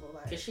horrible.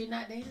 Could Like she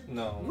not dance?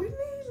 No. Whitney,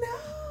 no.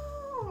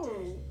 I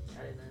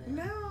didn't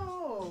know that.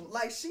 No,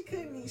 like she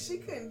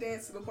couldn't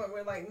dance to the point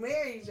where like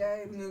Mary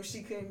J knew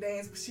she couldn't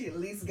dance, but she at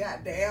least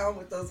got down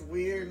with those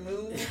weird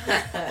moves.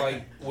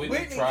 Like Whitney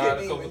Whitney tried a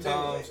couldn't couple even do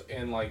times, it.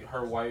 and like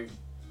her white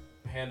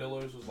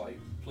handlers was like,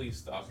 "Please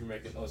stop! You're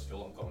making us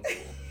feel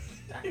uncomfortable."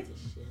 Stop this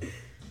shit.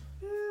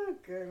 Oh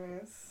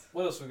goodness,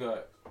 What else we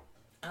got?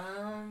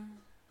 I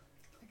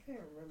can't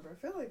remember. I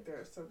feel like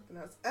there's something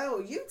else.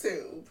 Oh,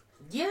 YouTube.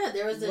 Yeah,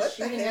 there was a What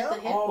the shooting hell?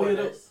 at the Oh,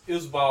 headquarters. it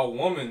was by a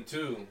woman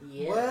too.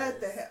 Yes. What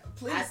the hell?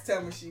 Please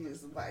tell me she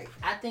used a bike.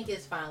 I think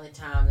it's finally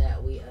time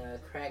that we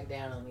crack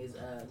down on these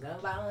gun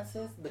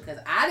violences because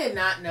I did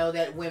not know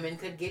that women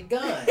could get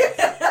guns.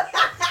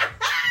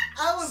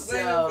 I was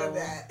waiting for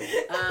that.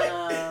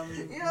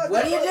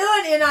 What are you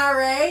doing,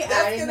 NRA? That's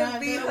I did gonna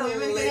not be know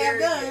women could have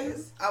guns.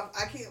 hilarious.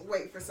 I can't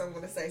wait for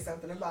someone to say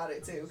something about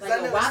it too.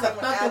 Like, why the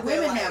fuck do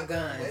women have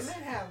guns?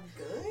 Women have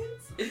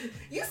guns?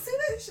 You see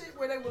that shit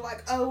where they were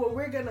like, oh, well,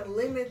 we're gonna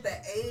limit the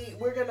age,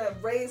 we're gonna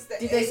raise the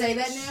age. Did they say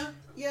that now?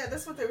 Yeah,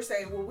 that's what they were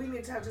saying. Well, we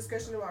need to have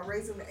discussion about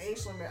raising the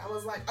age limit. I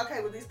was like,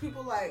 okay, well, these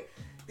people, like,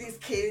 these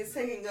kids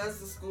taking guns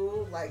to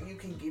school, like, you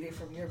can get it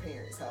from your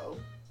parents' home.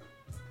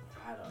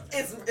 I don't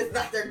know. It's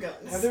not their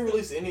guns. Have they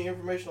released any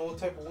information on what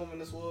type of woman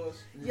this was?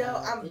 Yo, No,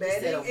 I'm it just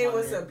said betting it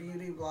was a woman.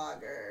 beauty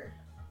blogger.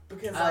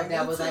 Because, Oh,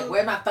 that was like,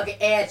 where my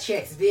fucking ad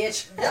checks,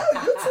 bitch? Yo,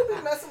 YouTube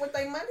be messing with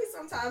their money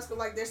sometimes. Cause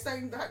like there's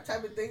certain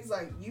type of things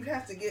like you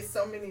have to get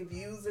so many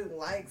views and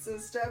likes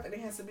and stuff, and it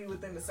has to be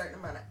within a certain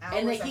amount of hours.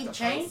 And they after keep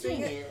changing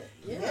posting it.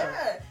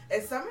 Yeah.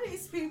 And some of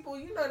these people,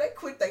 you know, they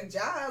quit their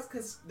jobs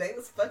because they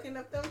was fucking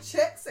up them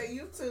checks at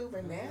YouTube,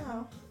 and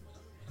now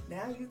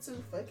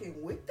YouTube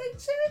fucking with their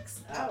checks.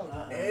 Oh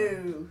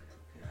no,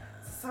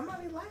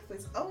 somebody's life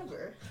is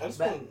over. I just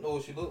want to know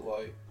what she looked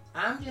like.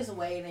 I'm just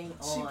waiting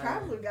on. She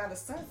probably got a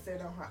sunset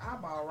on her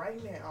eyeball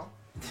right now,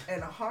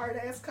 and a hard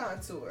ass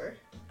contour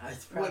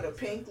with a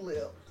pink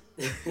lip.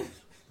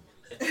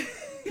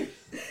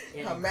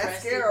 Her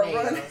mascara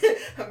running.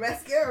 Her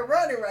mascara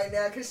running right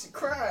now because she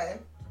crying.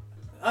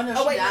 Oh no,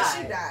 Oh wait, died.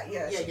 no, she died.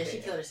 Yeah, she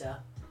killed herself.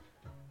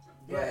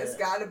 Yeah, it's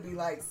got to be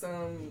like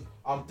some.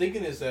 I'm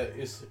thinking is that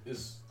it's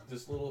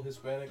this little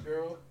Hispanic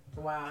girl,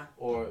 Wow.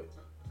 or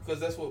because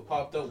that's what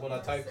popped up when I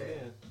typed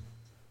it in.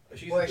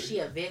 Or is she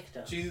a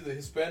victim? She's either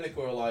Hispanic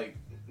or like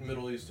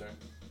Middle Eastern.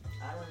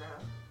 I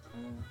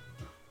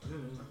don't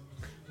know.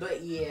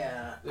 But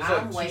yeah, It's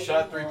I'm like waiting she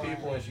shot 3 on,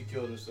 people and she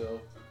killed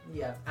herself.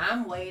 Yeah,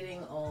 I'm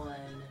waiting on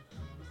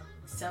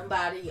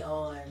somebody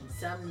on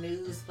some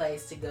news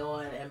place to go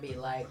on and be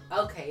like,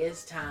 okay,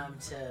 it's time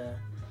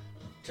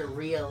to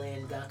reel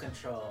in gun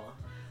control,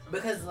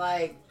 because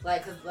I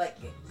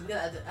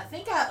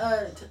think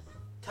I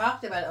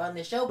talked about it on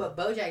the show, but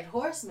BoJack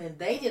Horseman,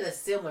 they did a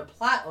similar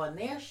plot on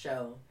their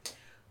show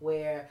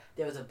where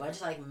there was a bunch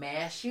of like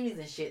mass shootings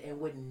and shit, and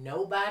would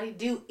nobody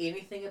do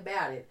anything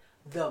about it.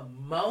 The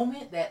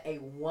moment that a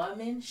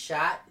woman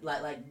shot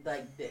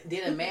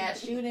did a mass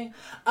shooting,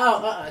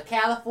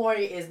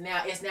 California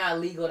it's now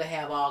illegal to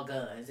have all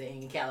guns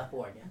in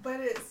California. But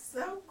it's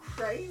so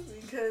crazy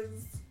because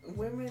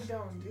women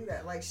don't do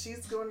that. Like,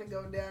 she's going to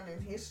go down in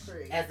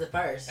history As the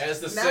first. As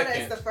the Not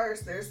second. as the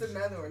first. There's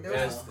another one. There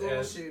was a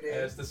school shooting.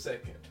 As the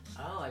second.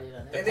 Oh, I didn't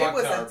know The that. And clock it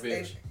was tower a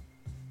bitch.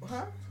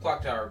 Huh?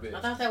 Clock tower bitch.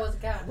 I thought that was a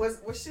guy. Was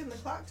she in the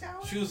clock tower?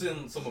 She was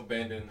in some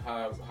abandoned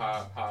high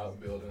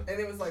building. And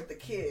it was like the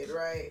kid,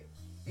 right?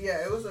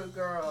 Yeah, it was a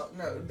girl.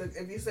 No,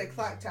 if you say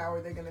clock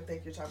tower, they're gonna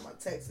think you're talking about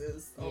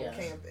Texas on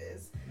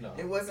campus. No.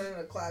 It wasn't in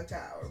a clock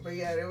tower, but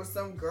yeah, there was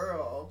some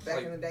girl back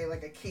Like- in the day,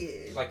 like a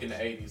kid, Like in the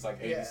 80s, like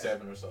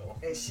 87 or so.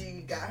 and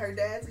she got her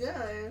dad's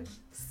gun,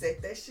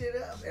 set that shit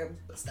up, and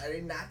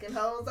started knocking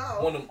hoes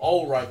off. One of them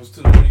old rifles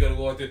too. The one you gotta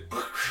go out there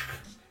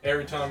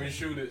every time you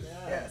shoot it.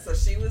 Yeah, so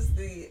she was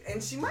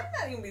and she might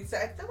not even be.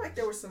 I feel like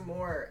there were some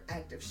more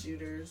active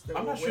shooters. That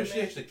I'm were not sure women.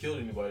 she actually killed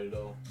anybody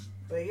though.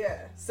 But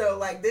yeah, so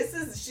like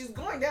she's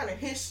going down in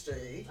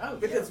history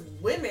because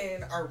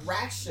women are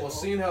rational. Well,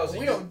 seeing how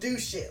we don't do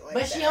shit like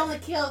But that. she only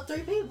killed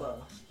 3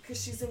 people.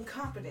 Because she's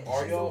incompetent.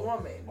 Are She's y'all- a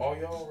woman. Are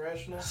y'all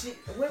rational?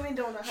 Women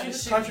don't know how She to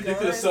just shoot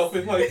contradicted guns. herself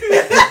in like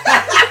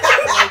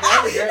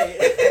That was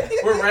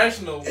great. we're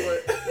rational,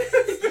 but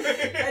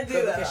I do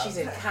that. Because all she's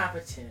the time.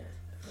 incompetent.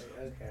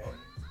 Okay.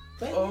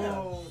 But yeah.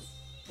 oh,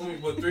 I mean,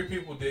 but 3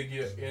 people did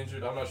get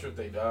injured. I'm not sure if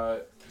they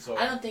died. So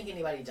I don't think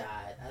anybody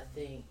died.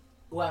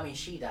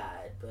 She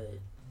died, but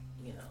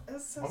you know.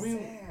 That's so I mean,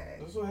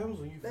 sad. that's what happens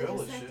when you They fail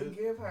just at have to shit.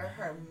 give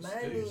her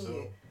money.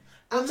 So.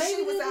 Well, maybe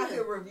she was they out did.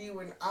 here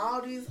reviewing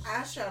all these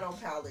eyeshadow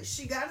palettes.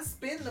 She got to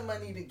spend the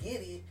money to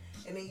get it,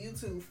 and then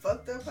YouTube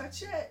fucked up her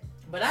check.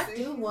 But I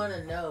do want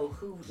to know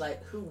who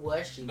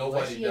was she?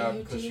 Nobody was she a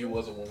died because she YouTuber?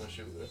 was a woman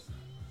shooter.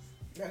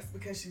 That's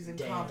because she's Damn.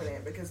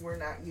 incompetent. Because we're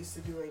not used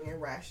to doing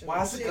irrational.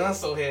 Why is the shit. gun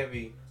so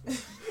heavy?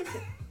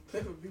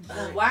 That would be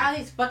great. Why are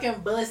these fucking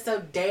bullets so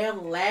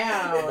damn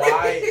loud?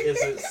 Why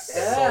is it so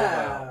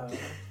loud? Oh.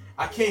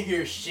 I can't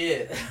hear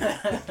shit.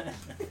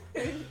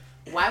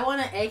 Why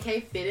won't an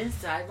AK fit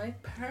inside my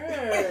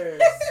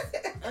purse?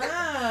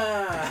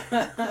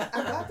 I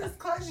bought this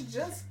clutch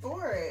just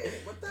for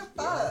it. What the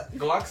fuck?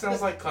 Glock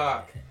sounds like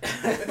cock.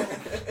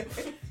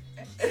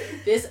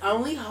 This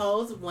only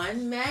holds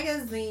 1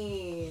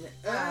 magazine.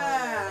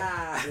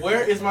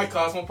 Where is my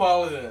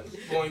Cosmopolitan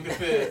going to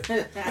fit?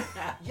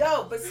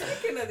 Yo, but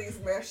speaking of these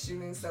mass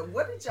shootings, so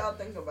what did y'all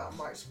think about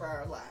March for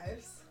Our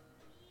Lives?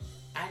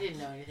 I didn't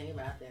know anything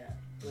about that.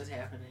 What's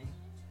happening?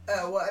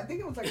 Well, I think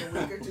it was like a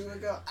week or 2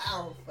 ago. I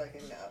don't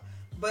fucking know.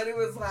 But it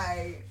was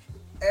like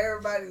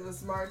everybody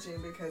was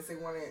marching because they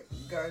wanted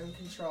gun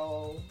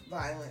control,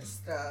 violent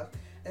stuff,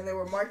 and they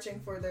were marching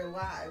for their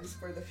lives,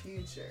 for the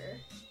future.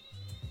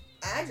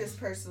 I just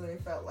personally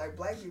felt like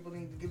black people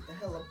need to get the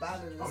hell up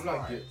out of this march.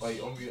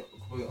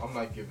 I'm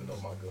not giving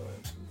up my gun.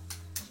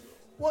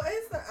 Well,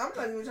 I'm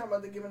not even talking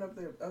about the giving up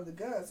of the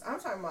guns. I'm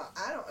talking about,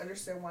 I don't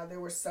understand why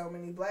there were so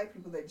many black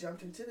people that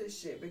jumped into this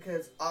shit,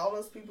 because all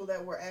those people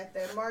that were at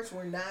that march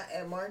were not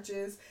at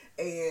marches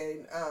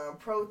and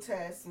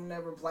protests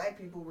whenever black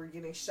people were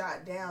getting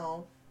shot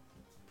down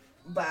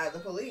by the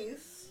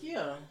police.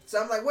 Yeah.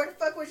 So I'm like, where the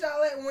fuck was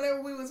y'all at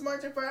whenever we was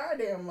marching for our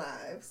damn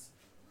lives?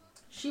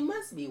 She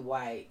must be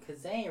white,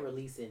 because they ain't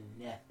releasing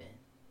nothing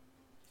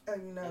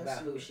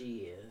about who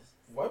she is.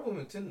 White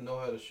women tend to know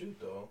how to shoot,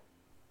 though.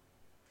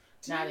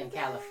 Not in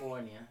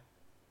California.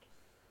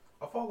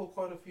 I follow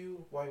quite a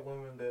few white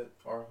women that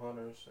are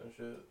hunters and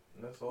shit.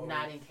 And that's all.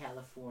 Not in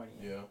California.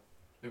 Yeah.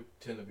 They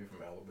tend to be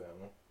from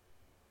Alabama.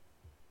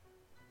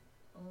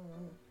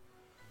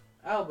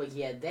 Oh, but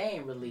yeah, they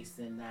ain't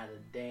releasing not a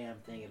damn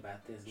thing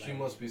about this lady. She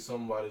must be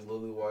somebody's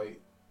lily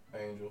white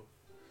angel.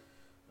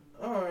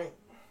 Alright.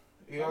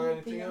 You got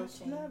anything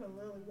else? Not a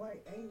lily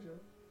white angel.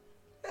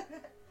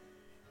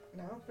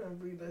 Now I'm gonna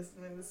be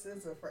listening to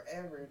SZA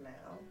forever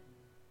now.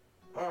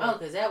 Right. Oh,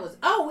 because that was...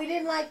 Oh, we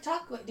didn't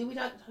talk... Did we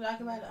talk about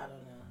it? I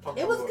don't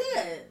know. It was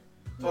good.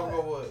 Talk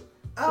about what?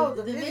 Oh,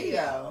 the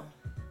video.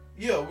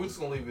 Yeah, we're just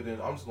going to leave it in.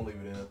 I'm just going to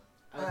leave it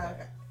in.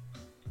 Okay.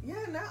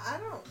 Yeah, no, I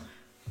don't...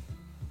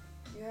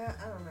 Yeah,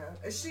 I don't know.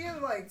 Is she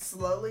gonna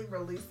slowly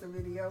release the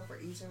video for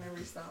each and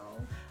every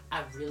song?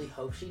 I really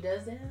hope she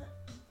does that.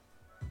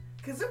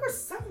 Because there was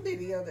some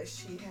video that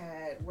she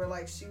had where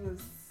she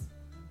was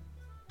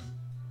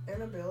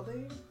in a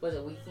building. Was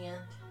it Weekend?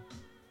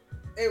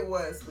 It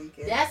was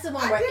Weekend. That's the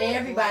one where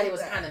everybody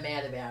was kind of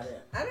mad about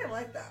it. I didn't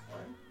like that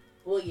one.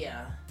 Well,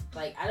 yeah.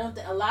 I don't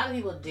think... A lot of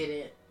people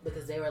didn't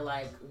because they were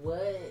like,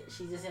 what?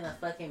 She's just in a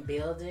fucking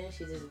building?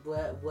 She just...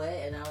 What?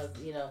 And I was,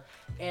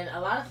 And a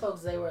lot of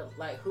folks, they were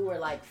who were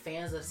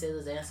fans of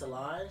SZA's and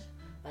Solange,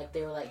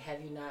 they were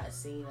have you not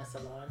seen a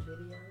Solange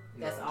video?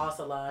 No. That's all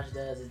Solange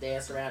does is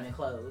dance around in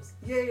clothes.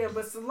 Yeah,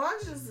 but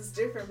Solange's is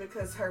different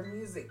because her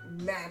music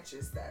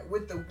matches that.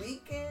 With The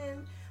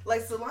Weeknd...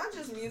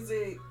 Solange's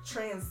music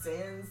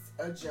transcends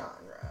a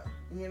genre,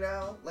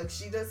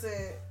 she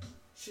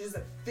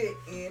doesn't fit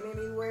in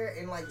anywhere,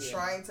 and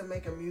trying to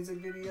make a music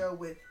video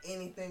with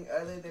anything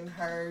other than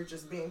her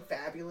just being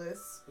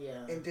fabulous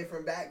in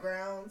different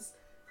backgrounds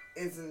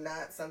is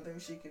not something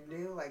she can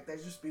do.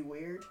 That'd just be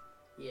weird.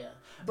 Yeah.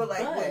 But with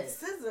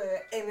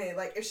SZA, and then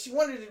if she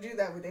wanted to do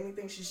that with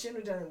anything, she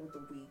shouldn't have done it with The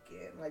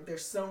Weeknd.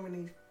 There's so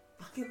many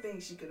fucking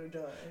things she could have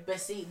done.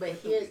 But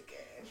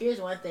here's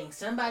one thing.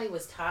 Somebody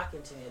was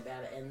talking to me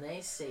about it, and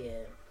they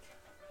said,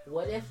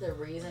 what if the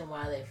reason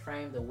why they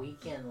framed The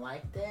Weeknd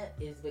like that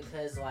is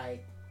because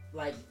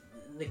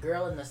the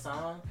girl in the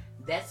song,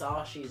 that's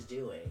all she's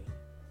doing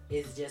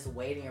is just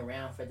waiting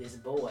around for this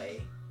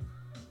boy,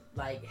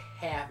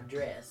 half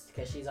dressed,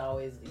 because she's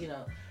always,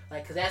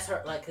 because that's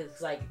her,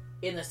 because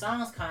in the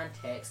song's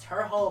context,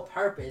 her whole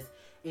purpose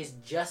is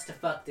just to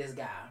fuck this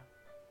guy.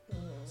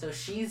 So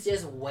she's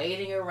just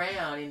waiting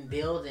around in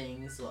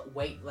buildings,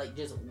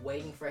 just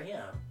waiting for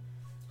him.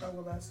 Oh,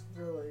 well, that's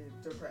really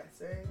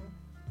depressing.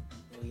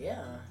 Well,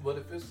 yeah. But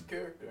it fits the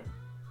character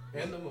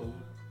and the mood.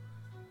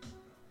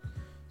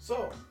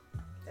 So.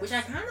 Which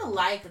I kind of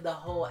like the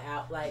whole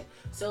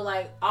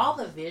all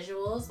the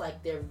visuals,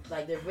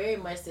 they're very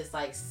much this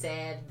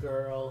sad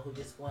girl who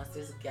just wants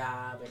this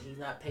guy, but he's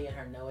not paying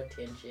her no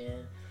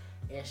attention.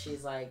 And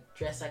she's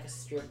dressed like a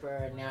stripper,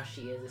 and now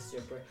she is a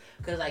stripper.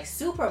 Cause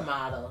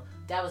Supermodel,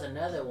 that was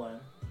another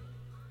one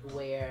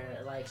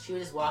where she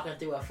was just walking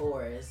through a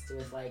forest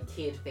with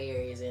kid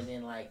fairies and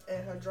then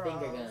and her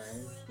finger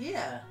guns.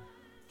 Yeah.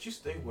 She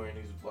stayed wearing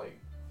these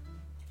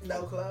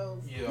no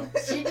clothes. Yeah.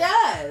 She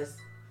does.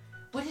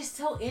 Which is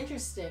so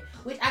interesting.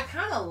 Which I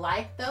kind of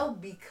like though,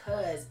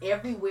 because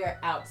everywhere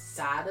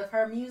outside of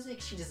her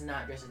music, she does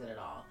not dress like that at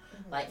all.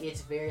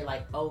 It's very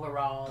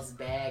overalls,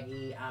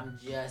 baggy, I'm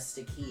just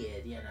a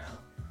kid,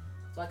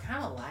 So I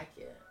kind of like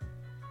it.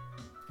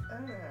 I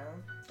don't know.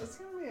 It's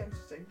going to be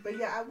interesting. But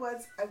yeah,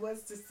 I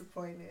was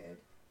disappointed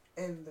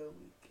in The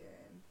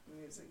Weeknd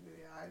music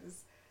video. I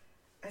just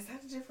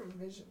had a different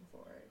vision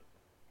for it.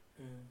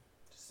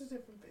 Just a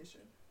different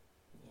vision.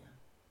 Yeah.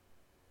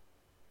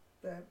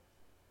 But,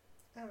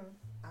 I don't know.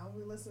 I'll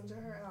be listening to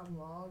her album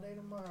all day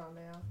tomorrow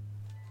now.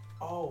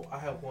 Oh, I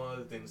have one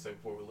other thing to say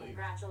before we leave.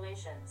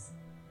 Congratulations.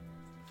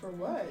 For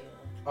what?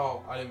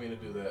 Oh, I didn't mean to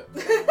do that.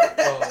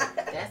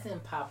 That's in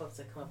pop-ups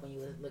that come up when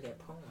you look at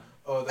porn.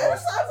 Oh, I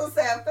was about to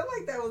say, I feel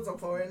like that was a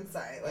porn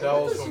site.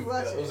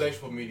 It was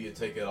actual media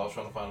ticket. I was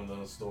trying to find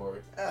another story.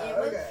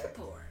 Oh, okay.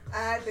 Porn.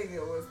 I think it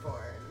was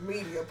porn.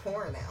 Media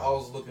porn now. I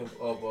was looking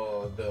up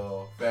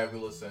the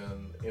Fabulous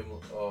and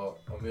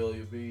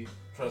Amelia B.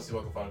 Trying to see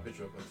if I could find a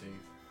picture of her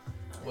teeth.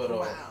 But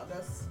wow,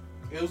 that's.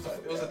 It was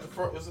at the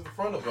front. It was at the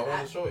front of it. I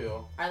wanted to show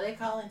y'all. Are they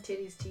calling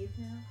titties teeth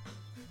now?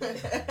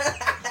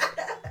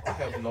 I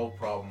have no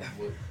problem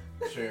with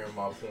sharing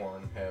my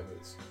porn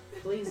habits.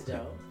 Please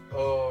don't.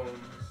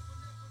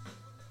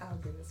 I'll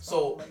get this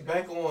So phone later.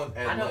 back on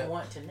I Atlanta. don't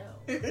want to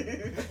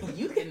know.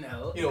 You can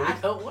know. You know, I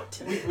don't want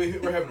to know.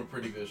 We're having a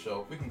pretty good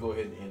show. We can go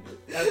ahead and end it.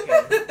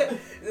 Okay.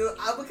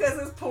 Because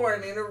it's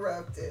porn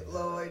interrupted.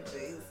 Lord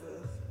Jesus.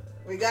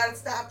 We gotta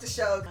stop the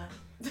show.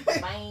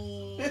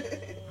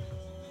 Bye.